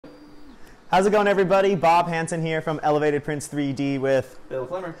How's it going, everybody? Bob Hansen here from Elevated Prints 3D with Bill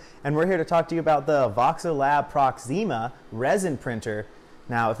Clemmer. And we're here to talk to you about the Voxelab Proxima Resin printer.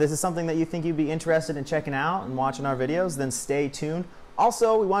 Now, if this is something that you think you'd be interested in checking out and watching our videos, then stay tuned.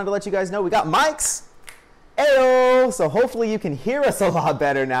 Also, we wanted to let you guys know we got mics. Ayo! So hopefully you can hear us a lot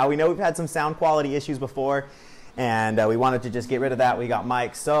better now. We know we've had some sound quality issues before, and we wanted to just get rid of that. We got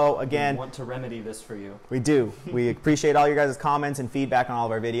mics. So again, we want to remedy this for you. We do. We appreciate all your guys' comments and feedback on all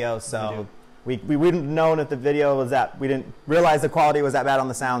of our videos. So we wouldn't have known if the video was that. We didn't realize the quality was that bad on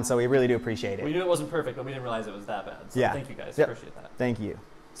the sound, so we really do appreciate it. We knew it wasn't perfect, but we didn't realize it was that bad. So yeah. Thank you guys. Yep. Appreciate that. Thank you.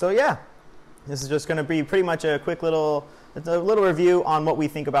 So yeah, this is just going to be pretty much a quick little review on what we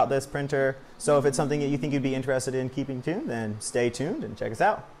think about this printer. So if it's something that you think you'd be interested in keeping tuned, then stay tuned and check us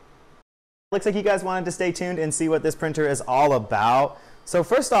out. Looks like you guys wanted to stay tuned and see what this printer is all about. So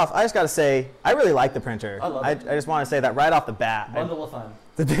first off, I just got to say, I really like the printer. I love it. I just want to say that right off the bat. Bundle of fun.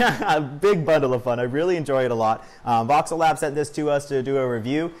 A big bundle of fun. I really enjoy it a lot. Voxelab sent this to us to do a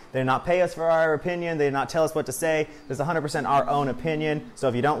review. They did not pay us for our opinion. They did not tell us what to say. This is 100% our own opinion. So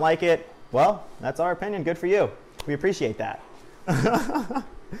if you don't like it, well, that's our opinion. Good for you. We appreciate that.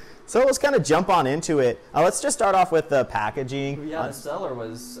 So let's kind of jump on into it. Let's just start off with the packaging. Yeah, the seller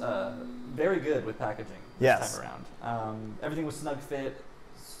was very good with packaging this time around. Everything was snug fit,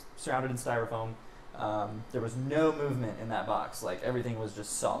 surrounded in styrofoam. There was no movement in that box. Like, everything was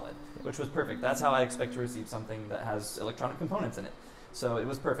just solid, which was perfect. That's how I expect to receive something that has electronic components in it. So it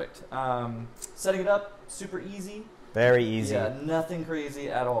was perfect. Setting it up, super easy. Very easy. Yeah, nothing crazy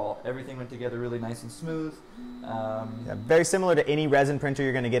at all. Everything went together really nice and smooth. Yeah, very similar to any resin printer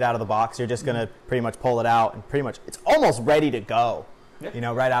you're going to get out of the box. You're just going to pretty much pull it out and pretty much, it's almost ready to go, you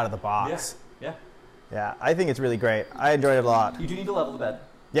know, right out of the box. Yeah. Yeah, I think it's really great. I enjoyed it a lot. You do need to level the bed.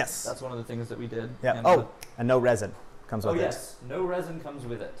 Yes. That's one of the things that we did. Yeah. And no resin comes with it. Oh, yes. No resin comes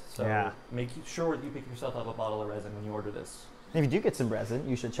with it. So yeah. Make sure you pick yourself up a bottle of resin when you order this. If you do get some resin,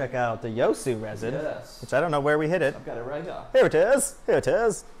 you should check out the Yosu resin, yes. which I don't know where we hit it. I've got it right here. Here it is. Here it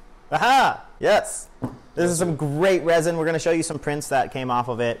is. Aha! Yes. This is some great resin. We're going to show you some prints that came off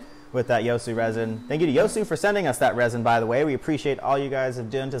of it with that Yosu resin. Thank you to Yosu for sending us that resin, by the way. We appreciate all you guys have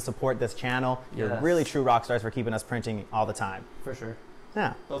done to support this channel. You're really true rock stars for keeping us printing all the time. For sure.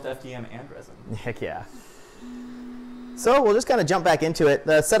 Yeah. Both FDM and resin. Heck yeah. So we'll just kind of jump back into it.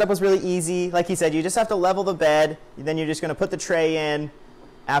 The setup was really easy. Like he said, you just have to level the bed. Then you're just going to put the tray in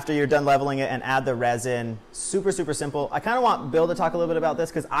after you're done leveling it and add the resin. Super, super simple. I kind of want Bill to talk a little bit about this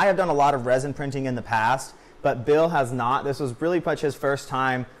because I have done a lot of resin printing in the past, but Bill has not. This was really much his first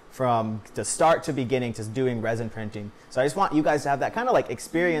time from the start to beginning to doing resin printing. So I just want you guys to have that kind of like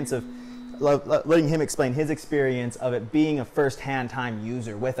experience of letting him explain his experience of it being a first-hand time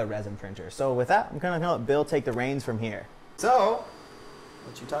user with a resin printer. So with that, I'm kind of going to let Bill take the reins from here. So,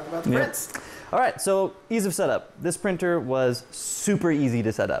 let you talk about the prints. All right, so ease of setup. This printer was super easy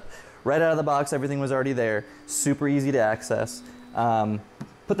to set up. Right out of the box, everything was already there. Super easy to access.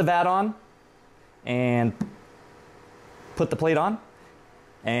 Put the vat on and put the plate on.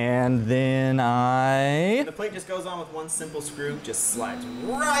 And then The plate just goes on with one simple screw, just slides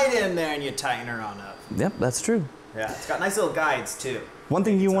right in there and you tighten her on up. Yep, that's true. Yeah, it's got nice little guides too. One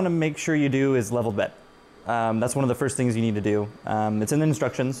thing you want to make sure you do is level bed. That's one of the first things you need to do. It's in the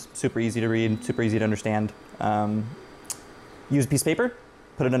instructions, super easy to read, super easy to understand. Use a piece of paper,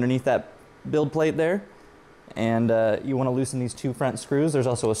 put it underneath that build plate there, and you want to loosen these two front screws. There's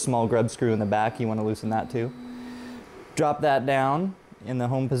also a small grub screw in the back, you want to loosen that too. Drop that down in the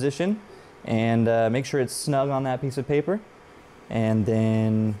home position and make sure it's snug on that piece of paper, and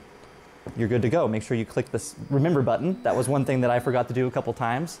then you're good to go. Make sure you click this remember button. That was one thing that I forgot to do a couple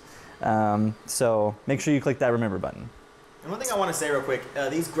times. So make sure you click that remember button. And one thing I want to say real quick,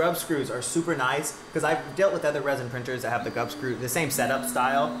 these grub screws are super nice because I've dealt with other resin printers that have the grub screw, the same setup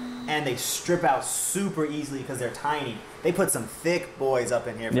style, and they strip out super easily because they're tiny. They put some thick boys up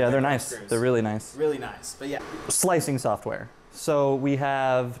in here. Yeah, they're nice. Screws. They're really nice. Really nice, but yeah. Slicing software. So we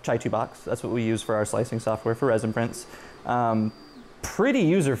have Chai2Box. That's what we use for our slicing software for resin prints. Pretty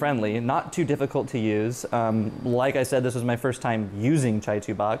user-friendly, not too difficult to use. Like I said, this was my first time using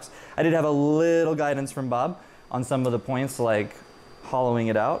Chai2Box. I did have a little guidance from Bob on some of the points, like hollowing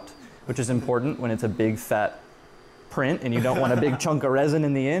it out, which is important when it's a big fat print and you don't want a big chunk of resin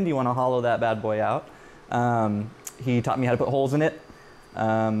in the end. You want to hollow that bad boy out. He taught me how to put holes in it,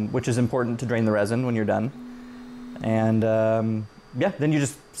 which is important to drain the resin when you're done. And yeah, then you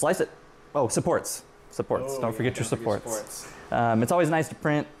just slice it. Oh, supports. Supports. Don't forget your supports. It's always nice to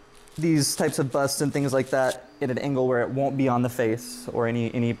print these types of busts and things like that at an angle where it won't be on the face or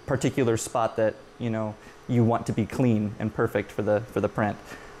any particular spot that you want to be clean and perfect for the print.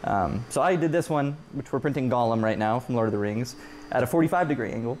 So I did this one, which we're printing Gollum right now from Lord of the Rings, at a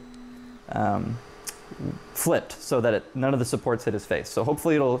 45-degree angle, flipped so that none of the supports hit his face. So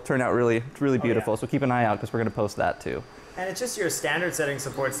hopefully it'll turn out really beautiful. So keep an eye out because we're going to post that too. And it's just your standard setting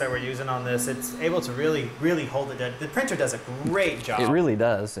supports that we're using on this. It's able to really hold it. The printer does a great job. It really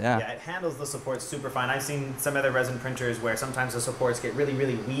does, yeah. Yeah, it handles the supports super fine. I've seen some other resin printers where sometimes the supports get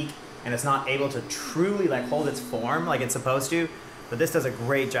really weak and it's not able to truly like hold its form like it's supposed to. But this does a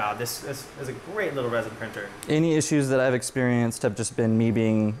great job. This is a great little resin printer. Any issues that I've experienced have just been me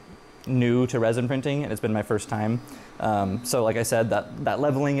being new to resin printing, and it's been my first time. So like I said, that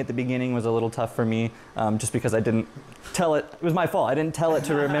leveling at the beginning was a little tough for me, just because I didn't tell it. It was my fault. I didn't tell it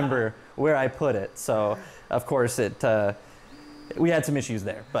to remember where I put it. So of course we had some issues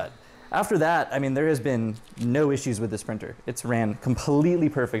there. But after that, I mean, there has been no issues with this printer. It's ran completely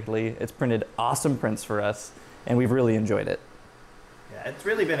perfectly. It's printed awesome prints for us, and we've really enjoyed it. Yeah, it's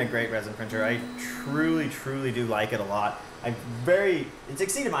really been a great resin printer. I truly do like it a lot. It's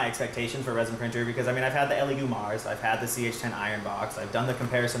exceeded my expectations for a resin printer because, I mean, I've had the LEU Mars, I've had the CH10 Iron Box, I've done the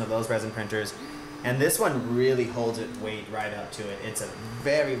comparison of those resin printers, and this one really holds its weight right up to it. It's a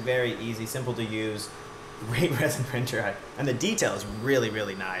very easy, simple to use, great resin printer, and the detail is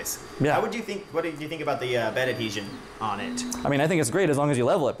really nice. Yeah. What did you think about the bed adhesion on it? I mean, I think it's great as long as you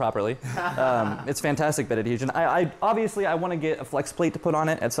level it properly. It's fantastic bed adhesion. Obviously I want to get a flex plate to put on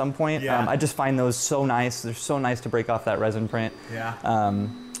it at some point. Yeah. I just find those so nice. They're so nice to break off that resin print. Yeah.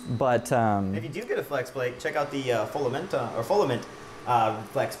 If you do get a flex plate, check out the Filament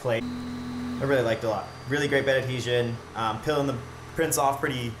flex plate. I really liked it a lot. Really great bed adhesion. Peeling the prints off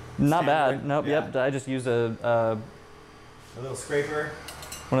pretty Not standard. bad. Nope. Yeah. Yep. I just used A little scraper.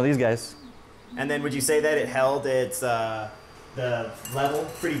 one of these guys. And then would you say that it held its the level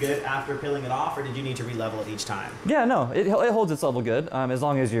pretty good after peeling it off, or did you need to re-level it each time? Yeah. No. It holds its level good. As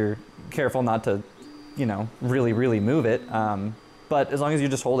long as you're careful not to, really move it. But as long as you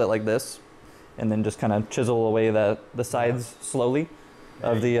just hold it like this, and then just kind of chisel away the sides slowly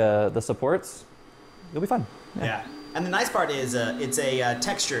of the supports, you'll be fine. Yeah. And the nice part is it's a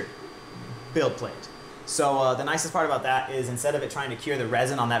textured build plate. So the nicest part about that is instead of it trying to cure the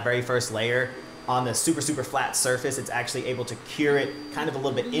resin on that very first layer on the super flat surface, it's actually able to cure it kind of a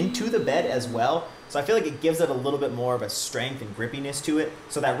little bit into the bed as well. So I feel like it gives it a little bit more of a strength and grippiness to it.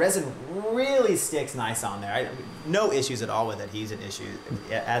 So that resin really sticks nice on there. No issues at all with adhesion issues.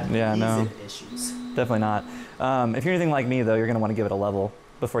 Issues. Definitely not. If you're anything like me, though, you're going to want to give it a level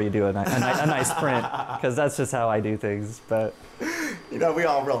before you do a nice print, because that's just how I do things. But we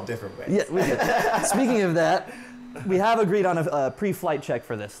all roll different ways. Yeah, we do. Speaking of that, we have agreed on a pre-flight check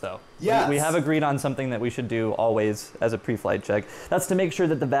for this, though. Yes. We have agreed on something that we should do always as a pre-flight check. That's to make sure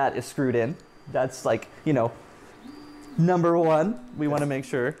that the vat is screwed in. That's like, number one. We want to make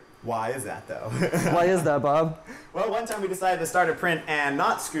sure. Why is that, though? Why is that, Bob? Well, one time we decided to start a print and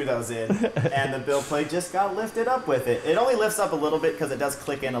not screw those in, and the build plate just got lifted up with it. It only lifts up a little bit because it does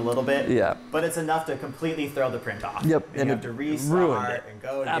click in a little bit. Yeah. But it's enough to completely throw the print off. Yep. And you have to restart and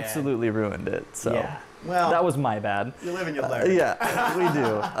go again. Absolutely ruined it. So yeah. Well, that was my bad. You live and you learn. Yeah, we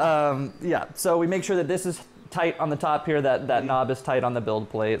do. Yeah. So we make sure that this is tight on the top here, that knob is tight on the build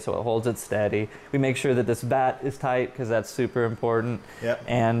plate so it holds it steady. We make sure that this vat is tight because that's super important. Yep.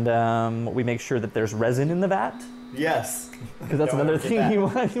 And we make sure that there's resin in the vat. Yes. Because that's another thing you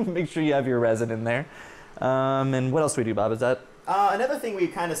want to make sure you have your resin in there. And what else do we do, Bob? Is that? Another thing we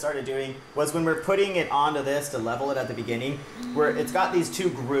kind of started doing was when we're putting it onto this to level it at the beginning, where it's got these two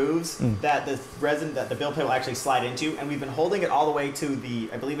grooves that the resin, that the build plate will actually slide into, and we've been holding it all the way to the,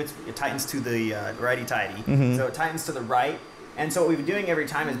 I believe it tightens to the righty-tighty, so it tightens to the right, and so what we've been doing every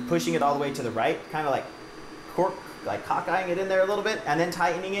time is pushing it all the way to the right, kind of like cockeying it in there a little bit, and then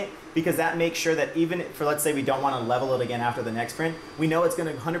tightening it, because that makes sure that even for, let's say we don't want to level it again after the next print, we know it's going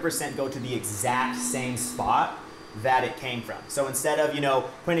to 100% go to the exact same spot that it came from. So instead of,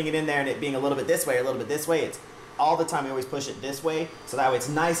 putting it in there and it being a little bit this way or a little bit this way, it's all the time we always push it this way, so that way it's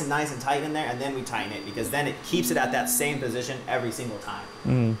nice and tight in there, and then we tighten it, because then it keeps it at that same position every single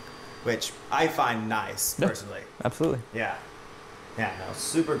time, which I find nice, personally. Absolutely. Yeah. Yeah, no,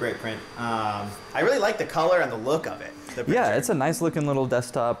 super great print. I really like the color and the look of it. Yeah, it's a nice looking little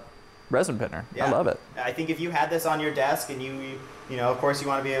desktop resin printer. Yeah. I love it. I think if you had this on your desk and you of course you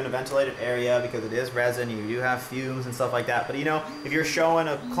want to be in a ventilated area because it is resin, you do have fumes and stuff like that, but if you're showing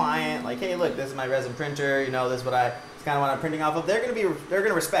a client like, hey, look, this is my resin printer, this is what it's kind of what I'm printing off of, they're going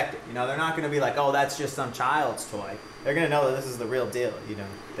to respect it. They're not going to be like, oh, that's just some child's toy. They're going to know that this is the real deal,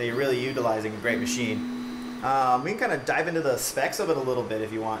 that you're really utilizing a great machine. We can kind of dive into the specs of it a little bit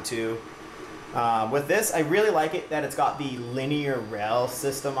if you want to. With this, I really like it that it's got the linear rail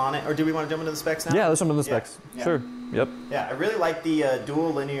system on it. Or do we want to jump into the specs now? Yeah, let's jump into the specs. Yeah. Sure. Yep. Yeah, I really like the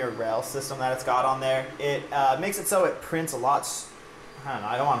dual linear rail system that it's got on there. It makes it so it prints a lot, I don't know,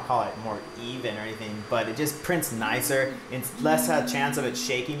 I don't want to call it more even or anything, but it just prints nicer. It's less a chance of it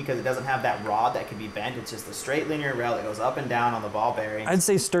shaking because it doesn't have that rod that can be bent. It's just a straight linear rail that goes up and down on the ball bearing. I'd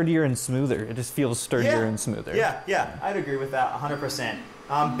say sturdier and smoother. It just feels sturdier and smoother. Yeah, I'd agree with that 100%.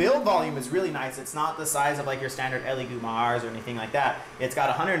 Build volume is really nice. It's not the size of like your standard Elie Goumars or anything like that. It's got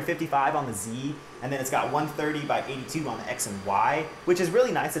 155 on the Z, and then it's got 130 by 82 on the X and Y, which is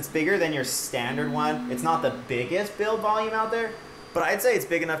really nice. It's bigger than your standard one. It's not the biggest build volume out there, but I'd say it's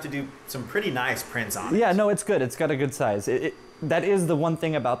big enough to do some pretty nice prints on it. Yeah, no, it's good. It's got a good size. That is the one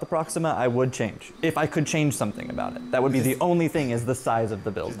thing about the Proxima I would change. If I could change something about it. That would be the only thing, is the size of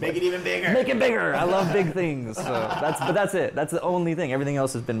the build. Just make it even bigger. Make it bigger. I love big things. So that's it. That's the only thing. Everything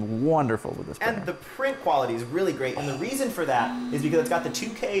else has been wonderful with this printer. And the print quality is really great. And the reason for that is because it's got the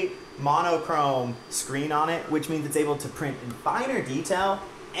 2K monochrome screen on it, which means it's able to print in finer detail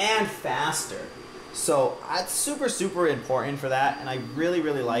and faster. So that's super, super important for that, and I really,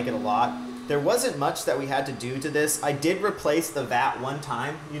 really like it a lot. There wasn't much that we had to do to this. I did replace the vat one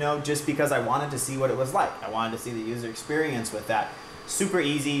time, you know, just because I wanted to see what it was like. I wanted to see the user experience with that. Super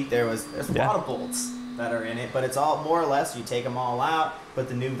easy. There's a lot of bolts that are in it, but it's all more or less, you take them all out, put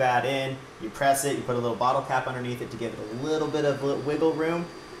the new vat in, you press it, you put a little bottle cap underneath it to give it a little bit of wiggle room,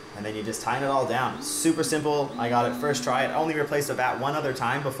 and then you just tighten it all down. Super simple. I got it first try. I only replaced a vat one other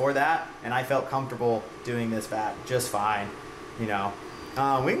time before that, and I felt comfortable doing this vat just fine. You know,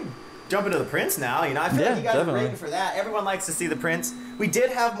 we can jump into the prints now. You know, I feel like you guys are waiting for that. Everyone likes to see the prints. We did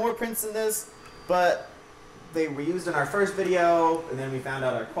have more prints than this, but they were used in our first video, and then we found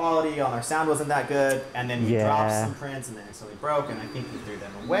out our quality on our sound wasn't that good, and then we dropped some prints, and then it suddenly broke, and I think we threw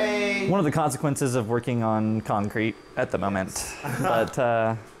them away. One of the consequences of working on concrete at the moment.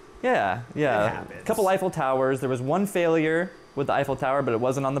 But yeah. A couple Eiffel Towers. There was one failure with the Eiffel Tower, but it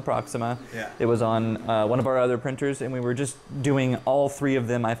wasn't on the Proxima. Yeah. It was on one of our other printers, and we were just doing all three of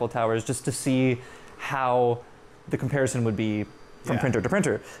them Eiffel Towers just to see how the comparison would be from printer to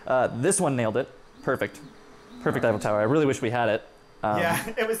printer. This one nailed it. Perfect Eiffel Tower. I really wish we had it.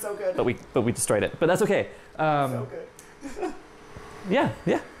 Yeah, it was so good. But we destroyed it. But that's okay. So good. Yeah.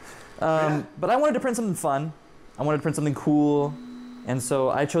 But I wanted to print something fun. I wanted to print something cool. And so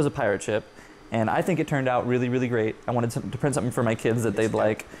I chose a pirate ship, and I think it turned out really, really great. I wanted to print something for my kids that they'd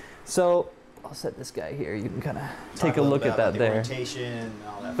like. So I'll set this guy here. You can kind of take a look at that there. Orientation and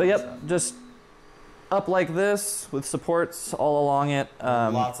all that. But stuff. just up like this with supports all along it.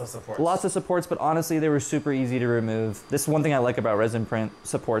 Lots of supports. Lots of supports, but honestly, they were super easy to remove. This one thing I like about resin print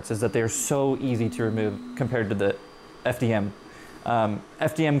supports is that they're so easy to remove compared to the FDM.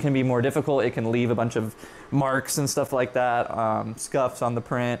 FDM can be more difficult. It can leave a bunch of marks and stuff like that, scuffs on the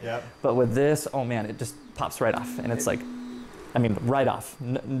print. Yep. But with this, oh man, it just pops right off. And it's like, I mean, right off.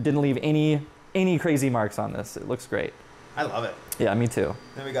 Didn't leave any crazy marks on this. It looks great. I love it. Yeah, me too.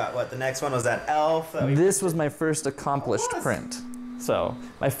 Then we got, the next one was that elf. This was my first accomplished print. So,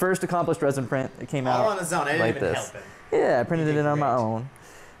 my first accomplished resin print. It came out on its own. I didn't like even this. help it. Yeah, I printed it on my own.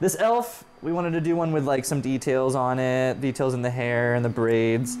 This elf, we wanted to do one with like some details on it, details in the hair and the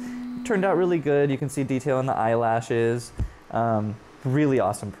braids. It turned out really good. You can see detail in the eyelashes. Really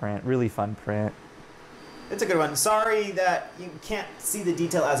awesome print, really fun print. It's a good one. Sorry that you can't see the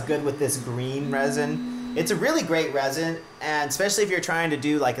detail as good with this green resin. It's a really great resin, and especially if you're trying to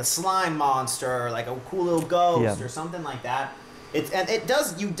do like a slime monster or like a cool little ghost or something like that. It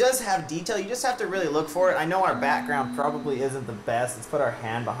does have detail. You just have to really look for it. I know our background probably isn't the best. Let's put our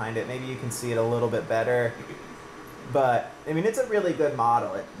hand behind it. Maybe you can see it a little bit better. But I mean, it's a really good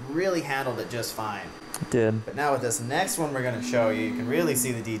model. It really handled it just fine. It did. But now with this next one we're going to show you, you can really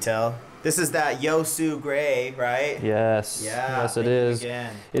see the detail. This is that Yosu gray, right? Yes. Yeah. Yes, it is.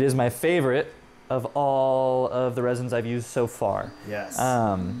 Again. It is my favorite of all of the resins I've used so far. Yes.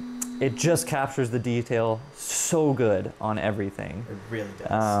 It just captures the detail so good on everything. It really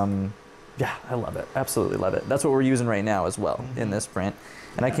does. Yeah, I love it. Absolutely love it. That's what we're using right now as well in this print.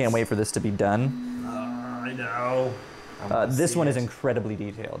 And I can't wait for this to be done. I know. This one is incredibly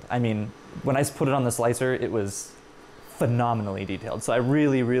detailed. I mean, when I put it on the slicer, it was phenomenally detailed. So I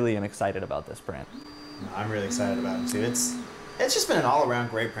really, really am excited about this print. I'm really excited about it too. It's just been an all-around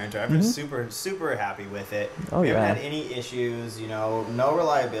great printer. I've been super, super happy with it. We haven't had any issues, you know, no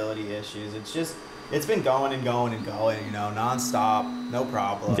reliability issues. It's been going and going and going, you know, nonstop, no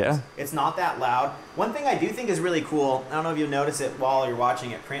problems. Yeah. It's not that loud. One thing I do think is really cool, I don't know if you'll notice it while you're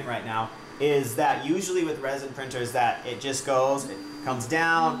watching it print right now, is that usually with resin printers that it just goes, it comes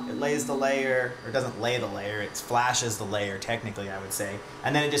down, it lays the layer, or doesn't lay the layer, it flashes the layer technically I would say,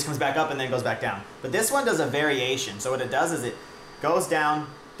 and then it just comes back up and then goes back down. But this one does a variation. So what it does is it goes down,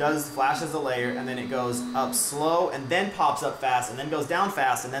 flashes the layer, and then it goes up slow and then pops up fast and then goes down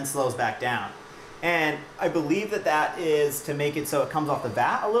fast and then slows back down. And I believe that that is to make it so it comes off the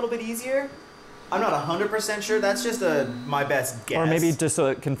vat a little bit easier. I'm not 100% sure. That's just my best guess. Or maybe just so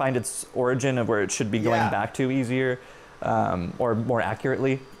it can find its origin of where it should be going back to easier, or more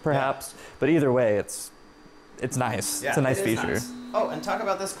accurately, perhaps. Yeah. But either way, it's nice. Yeah, it's a nice feature. Nice. Oh, and talk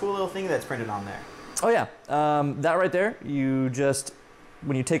about this cool little thing that's printed on there. Oh yeah, that right there. You just,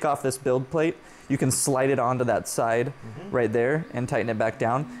 when you take off this build plate, you can slide it onto that side right there and tighten it back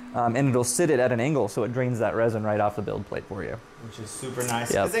down, and it'll sit it at an angle so it drains that resin right off the build plate for you. Which is super nice,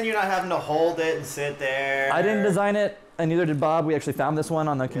 because then you're not having to hold it and sit there. I didn't design it, and neither did Bob. We actually found this one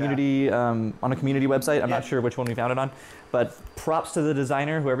on the community, on a community website. I'm not sure which one we found it on, but props to the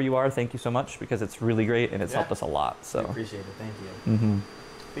designer, whoever you are. Thank you so much, because it's really great and it's helped us a lot. So I appreciate it. Thank you.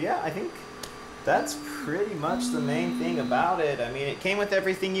 But yeah, I think that's pretty much the main thing about it. I mean, it came with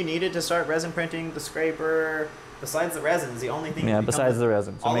everything you needed to start resin printing. The scraper, besides the resin, is the only thing. Yeah, besides the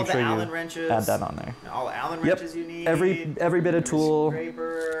resin. So make sure you add that on there. All the Allen wrenches you need. Every bit of tool.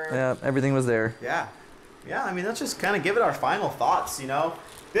 Scraper. Yeah, everything was there. Yeah. Yeah, I mean, let's just kind of give it our final thoughts, you know.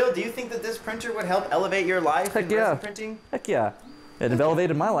 Bill, do you think that this printer would help elevate your life in resin printing? Heck yeah. It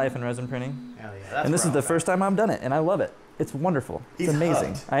elevated my life in resin printing. Hell yeah, that's and this is the first time I've done it, and I love it. It's wonderful. It's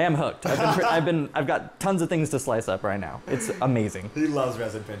amazing. Hooked. I am hooked. I've got tons of things to slice up right now. It's amazing. He loves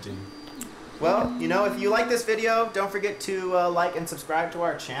resin printing. Well, you know, if you like this video, don't forget to like and subscribe to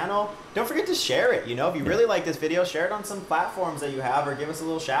our channel. Don't forget to share it. You know, if you really like this video, share it on some platforms that you have, or give us a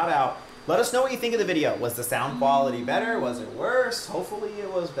little shout out. Let us know what you think of the video. Was the sound quality better? Was it worse? Hopefully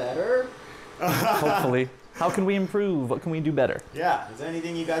it was better. Hopefully. How can we improve? What can we do better? Yeah, is there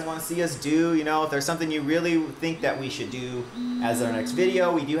anything you guys want to see us do? You know, if there's something you really think that we should do as our next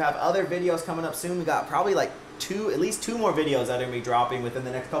video. We do have other videos coming up soon. We got probably like at least two more videos that are going to be dropping within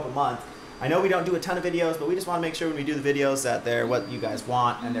the next couple months. I know we don't do a ton of videos, but we just want to make sure when we do the videos that they're what you guys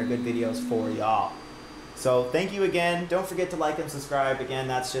want and they're good videos for y'all. So thank you again. Don't forget to like and subscribe. Again,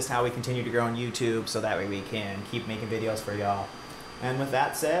 that's just how we continue to grow on YouTube, so that way we can keep making videos for y'all. And with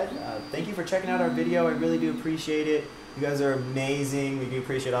that said, thank you for checking out our video. I really do appreciate it. You guys are amazing. We do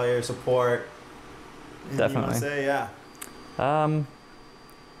appreciate all your support. Definitely. You want to say,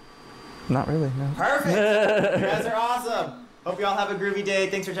 not really, no. Perfect. You guys are awesome. Hope you all have a groovy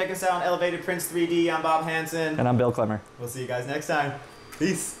day. Thanks for checking us out on Elevated Prints 3D. I'm Bob Hansen. And I'm Bill Clemmer. We'll see you guys next time.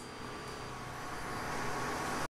 Peace.